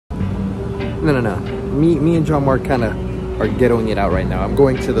No. Me and Jon-Marc kind of are ghettoing it out right now. I'm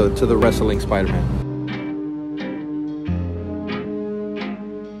going to the wrestling Spider-Man.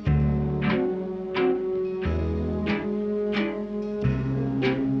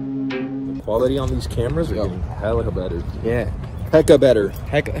 The quality on these cameras are getting hella better. Yeah. Hecka better.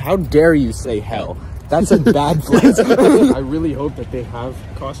 Heck, how dare you say hell? That's a bad place. I really hope that they have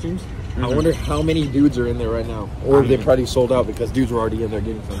costumes. I wonder how many dudes are in there right now. Or they probably sold out because dudes were already in there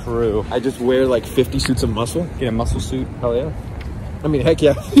getting some. True. I just wear like 50 suits of muscle. Get a muscle suit. Hell yeah. I mean, heck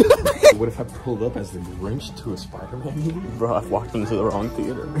yeah. What if I pulled up as the Grinch to a Spider-Man movie? Bro, I've walked into the wrong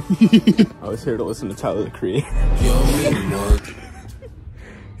theater. I was here to listen to Tyler, the Creator.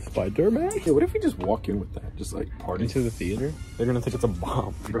 Spider-Man? Yeah, what if we just walk in with that? Just like party into the theater? They're gonna think it's a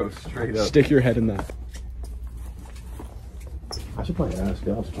bomb. Bro, straight up. Stick your head in that. I should probably ask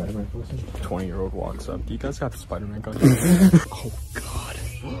y'all Spider-Man person. 20-year-old walks up. Do you guys got the Spider-Man costume? Oh god.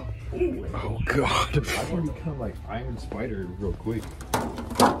 Oh god. I want to become like Iron Spider real quick.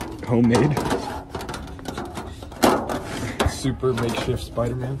 Homemade. Super makeshift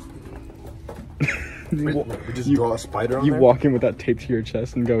Spider-Man. We just draw a spider on there? You walk in with that tape to your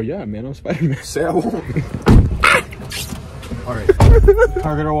chest and go, yeah, man, I'm Spider-Man. Say I won't. Alright.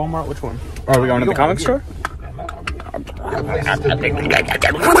 Target or Walmart? Which one? Are we going to the comic store?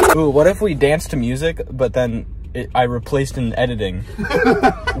 Ooh, what if we dance to music, but then I replaced in editing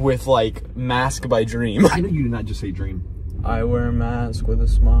with like Mask by Dream? I know you did not just say Dream. I wear a mask with a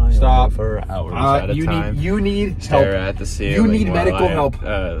smile. Stop. For hours at a time. You need stare help. At the ceiling. You need medical help.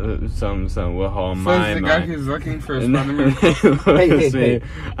 Some will hold my the guy who's looking for a Spider-Man. Hey.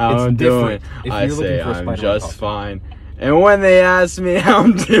 I'm doing. I say I'm just fine. And when they ask me how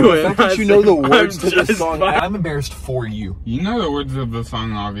I'm doing, the fact that you know the words to the song, I'm embarrassed for you. You know the words of the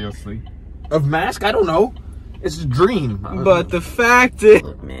song, obviously. Of Mask? I don't know. It's a Dream. But the fact is,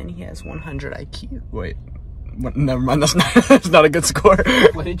 man, he has 100 IQ. Wait. Never mind, that's not a good score.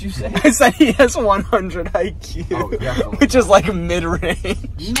 What did you say? I said he has 100 IQ, oh, which is like mid-range.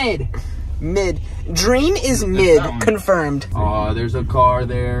 Mid. Dream is mid, confirmed. Oh, there's a car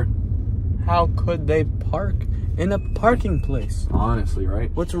there. How could they park in a parking place? Honestly, right?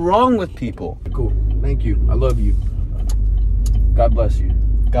 What's wrong with people? Cool, thank you. I love you. God bless you.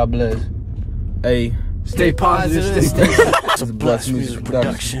 God bless. Hey, stay positive. Stay Bless Music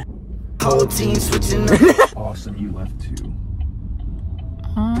Production. Whole team switching up. Awesome, you left too.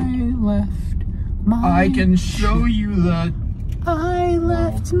 I left my... I can show you the... I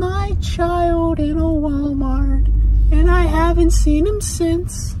left my child in a Walmart, and I haven't seen him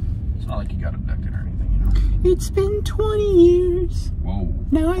since. It's not like you got abducted or anything, you know? It's been 20 years. Whoa.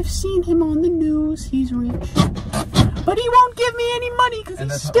 Now I've seen him on the news. He's rich. But he won't give me any money because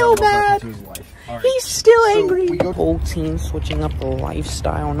he's still mad. Right. He's still angry. So whole team switching up the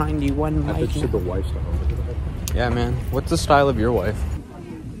lifestyle 91 Mike. I thought you said the wife style. Yeah, man. What's the style of your wife?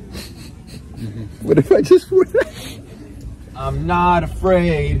 What if I just would? I'm not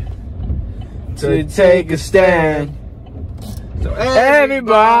afraid to take a stand. So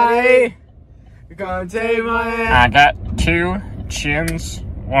everybody, gonna take my hand. I got 2 chins.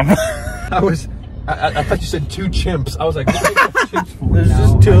 I thought you said 2 chimps. I was like, what are chimps for? There's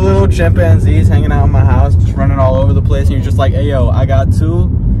just 2 little chimpanzees hanging out in my house, just running all over the place, and you're just like, hey yo, I got 2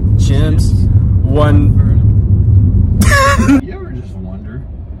 chimps, 1. You ever just wonder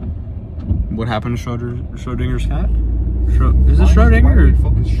what happened to Schrodinger's cat? Is it Schrodinger? Why do we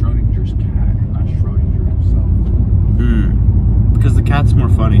focus Schrodinger's cat and not Schrodinger himself? Because the cat's more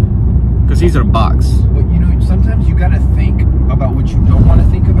funny. Because he's in a box. But you know, sometimes you gotta think about what you don't want to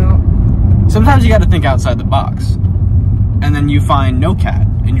think about. Sometimes you got to think outside the box, and then you find no cat,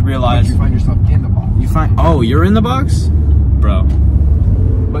 and you realize you find yourself in the box. You find you're in the box, bro.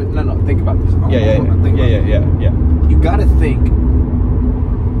 But no, think about this. Yeah. You got to think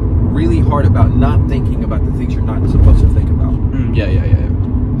really hard about not thinking about the things you're not supposed to think about. Yeah.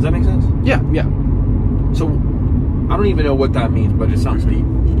 Does that make sense? Yeah. So I don't even know what that means, but it sounds deep.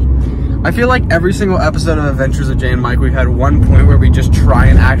 I feel like every single episode of Adventures of Jae and Mike, we've had one point where we just try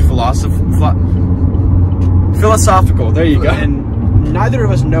and act philosophical. There you go. And neither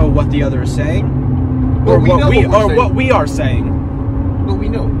of us know what the other is saying, or what we are saying. But we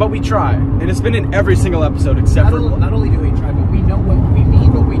know. But we try, and it's been in every single episode except for. Not only do we try, but we know what we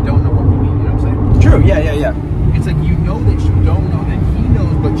mean, but we don't know what we mean. You know what I'm saying? True. Yeah. It's like you know that you don't know that he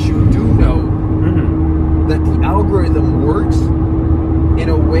knows, but you do know that the algorithm works in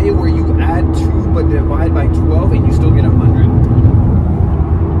a way where you add 2 but divide by 12 and you still get 100.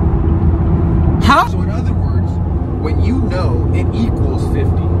 How? So in other words, when you know it equals 50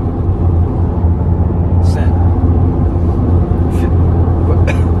 cents.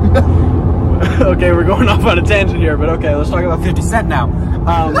 Okay, we're going off on a tangent here, but okay, let's talk about 50 Cent now.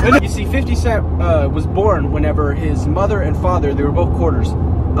 You see, 50 Cent was born whenever his mother and father, they were both quarters,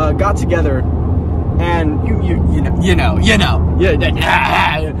 got together, and you know.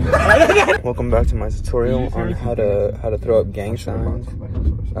 Welcome back to my tutorial on how to throw up gang signs.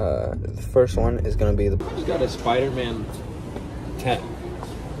 The first one is gonna be the. He's got a Spider-Man tent.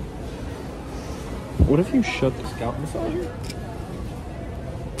 What if you shut the scalp massager?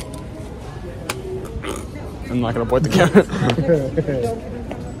 I'm not gonna point the camera.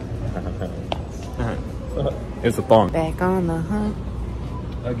 It's a thong. Back on the hunt.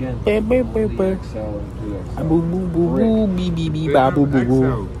 Again. Boo boo boo boo bee bee bee ba boo boo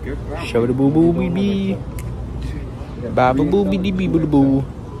boo. Show the boo boo bee bee. Ba boo boo bee bee bee boo boo.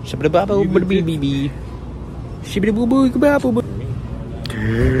 Shabba ba boo boo bee bee bee. Shibba boo boo ba boo boo.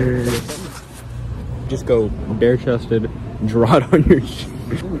 Just go bare chested, draw it on your shoe.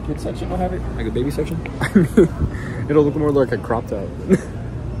 Ooh, the kids section will have it? Like a baby section? I mean, it'll look more like a crop top.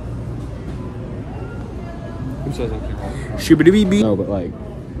 Who says that? Shibbity bee. No, but like,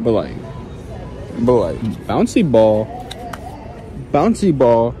 bouncy ball. Bouncy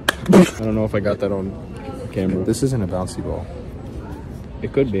ball. I don't know if I got that on camera. This isn't a bouncy ball.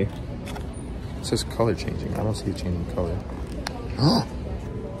 It could be. It says color changing. I don't see it changing color.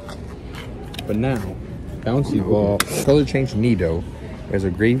 But now, bouncy ball. Color change Nido. There's a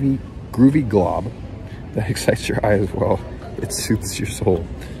groovy glob that excites your eye as well. It soothes your soul.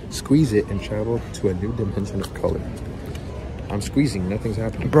 Squeeze it and travel to a new dimension of color. I'm squeezing, nothing's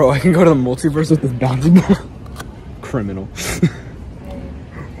happening. Bro, I can go to the multiverse with this bouncy ball. Criminal.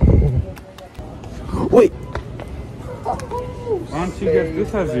 Wait. Why don't you get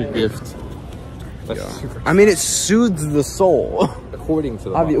this as your gift? I mean, it soothes the soul. According to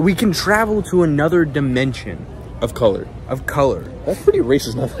the We can travel to another dimension of color. Of color. That's pretty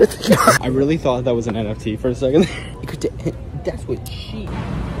racist now. I really thought that was an NFT for a second. That's what she.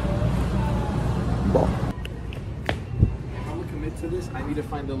 Bro. If I'm gonna commit to this, I need to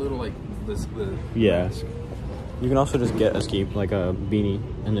find the little like this. Yeah. You can also just get a beanie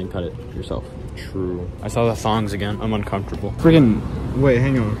and then cut it yourself. True. I saw the thongs again. I'm uncomfortable. Friggin' wait,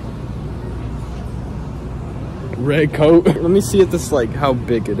 hang on. Red coat. Let me see at this how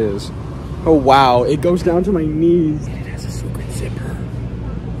big it is. Oh wow, it goes down to my knees. It has a secret zipper.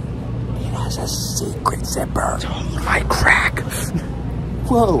 It has a secret zipper. Oh my crack.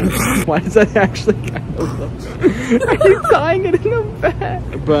 Whoa. Why does that actually kind of look? Are you tying it in the back?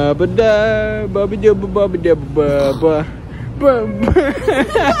 Ba-ba-da, ba-ba-da-ba-ba-da-ba-ba.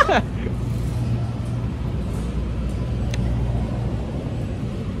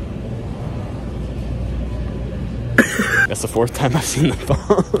 That's the fourth time I've seen the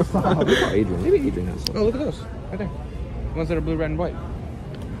thong. Adrian. Maybe Adrian has some. Oh, look at those. Right there. The ones that are blue, red, and white.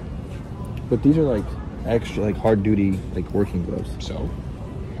 But these are extra hard duty working gloves. So?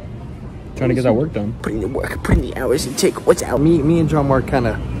 Trying to get that work done. Putting the work, putting the hours, and take what's out. Me and Jon-Marc kind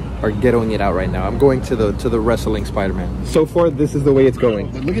of are ghettoing it out right now. I'm going to the wrestling Spider-Man. So far, this is the way it's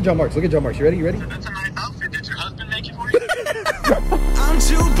going. Look at Jon-Marc. Look at Jon-Marc. You ready? You ready? That's a nice outfit. Did your husband make it for you? I'm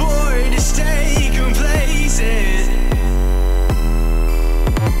too bored to stay complacent,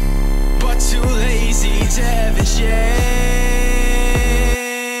 but too lazy to have a share.